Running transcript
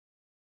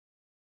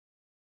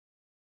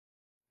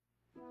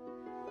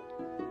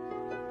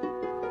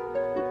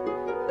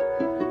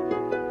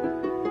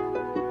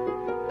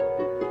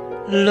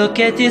Look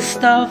at this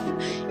stuff,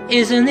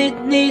 isn't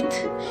it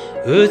neat?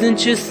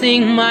 Wouldn't you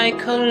think my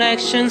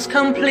collection's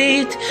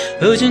complete?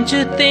 Wouldn't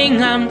you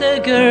think I'm the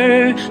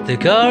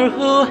girl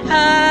who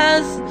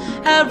has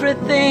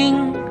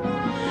everything?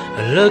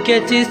 Look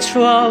at this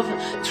trove,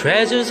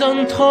 treasures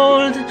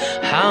untold.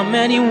 How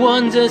many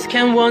wonders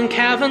can one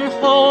cavern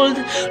hold?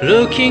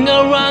 Looking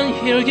around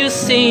here you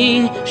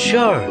see,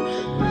 sure,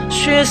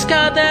 she's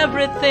got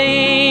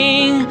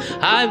everything.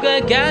 I've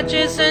got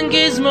gadgets and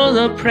gizmos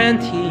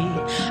aplenty.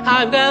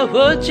 I've got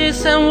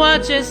watches and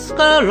watches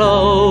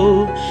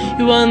galore.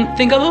 You want to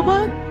think of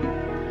one?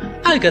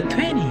 I got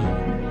 20.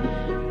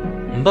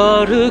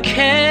 But who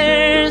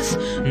cares?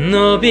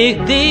 No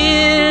big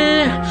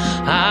deal.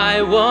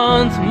 I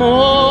want more.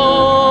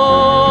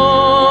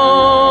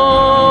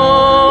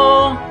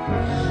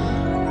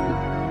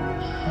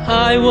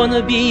 I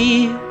wanna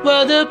be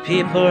where the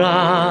people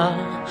are.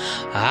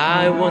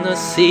 I wanna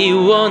see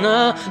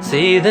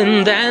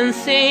them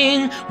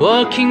dancing,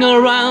 walking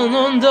around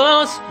on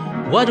those,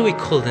 what do we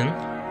call them?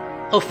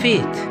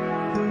 Feet.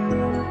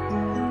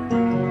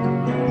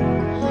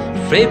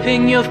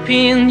 Flipping your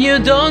pin, you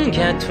don't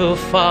get too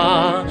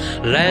far.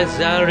 Legs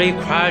are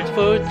required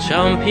for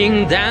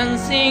jumping,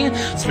 dancing,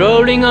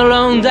 strolling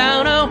along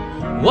down,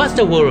 what's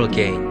the word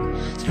again?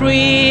 Street,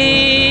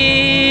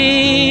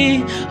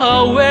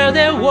 where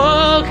they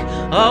walk,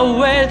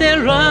 where they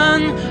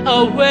run,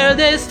 where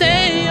they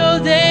stay all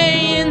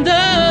day in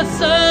the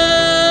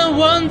sun,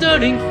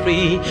 wandering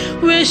free.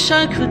 Wish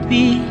I could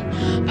be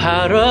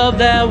part of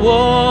that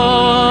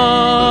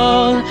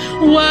world.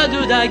 What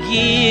would I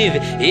give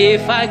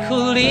if I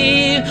could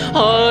leave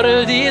all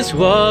of these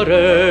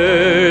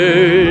waters?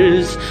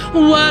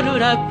 What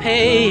would I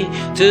pay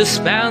to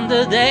spend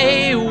the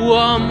day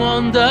warm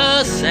on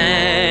the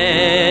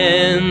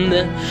sand?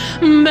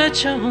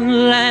 Bet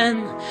on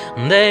land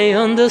they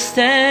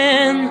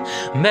understand,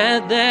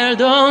 but they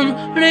don't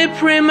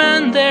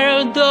reprimand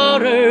their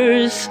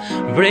daughters.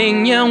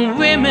 Bring young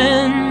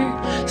women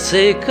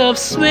sick of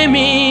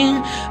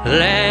swimming,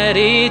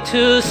 ready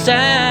to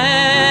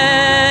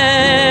stand,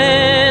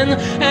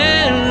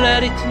 and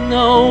ready to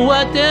know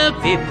what the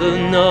people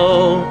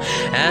know.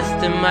 Ask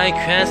them my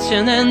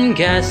question and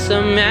get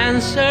some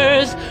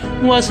answers.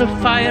 What's a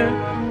fire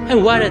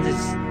and what is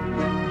this?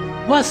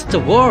 What's the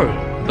world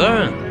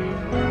burn?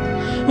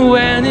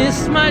 When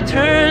it's my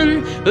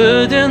turn,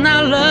 wouldn't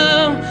I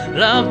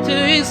love to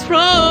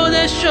explore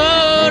the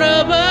shore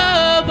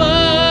above?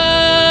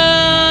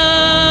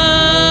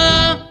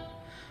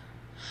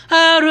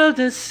 Out of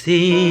the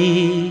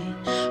sea,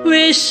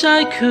 wish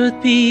I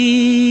could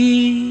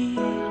be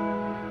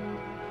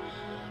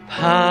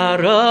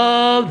part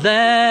of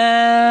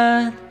that.